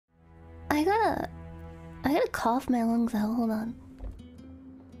I gotta cough my lungs out. Hold on.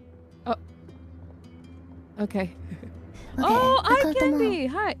 Oh. Okay. Okay, Oh, I hi, got them Candy.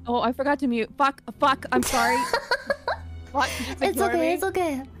 Hi. Oh, I forgot to mute. Fuck. I'm sorry. Fuck. Just It's okay. me. It's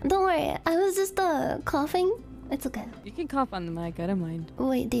okay. Don't worry. I was just coughing. It's okay. You can cough on the mic. I don't mind.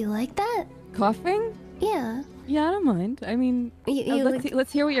 Wait, do you like that? Coughing? Yeah. Yeah, I don't mind. I mean,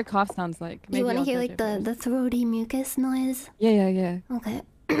 let's hear what your cough sounds like. Maybe you want to I'll hear judge like it the throaty mucus noise? Yeah. Okay.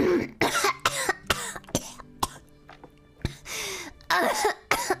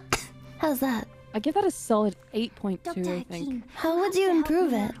 How's that? I give that a solid 8.2, I think. How would you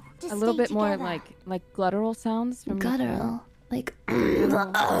improve it? A little bit more like guttural sounds from Guttural. Like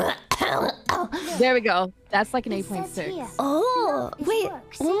There we go. That's like an 8.6. Oh, wait.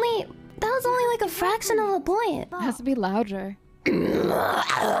 That was only like a fraction of a point. It has to be louder.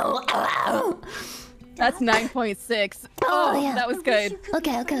 That's 9.6. Oh, yeah. that was good.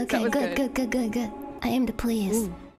 Okay. Good. I aim to please. Ooh.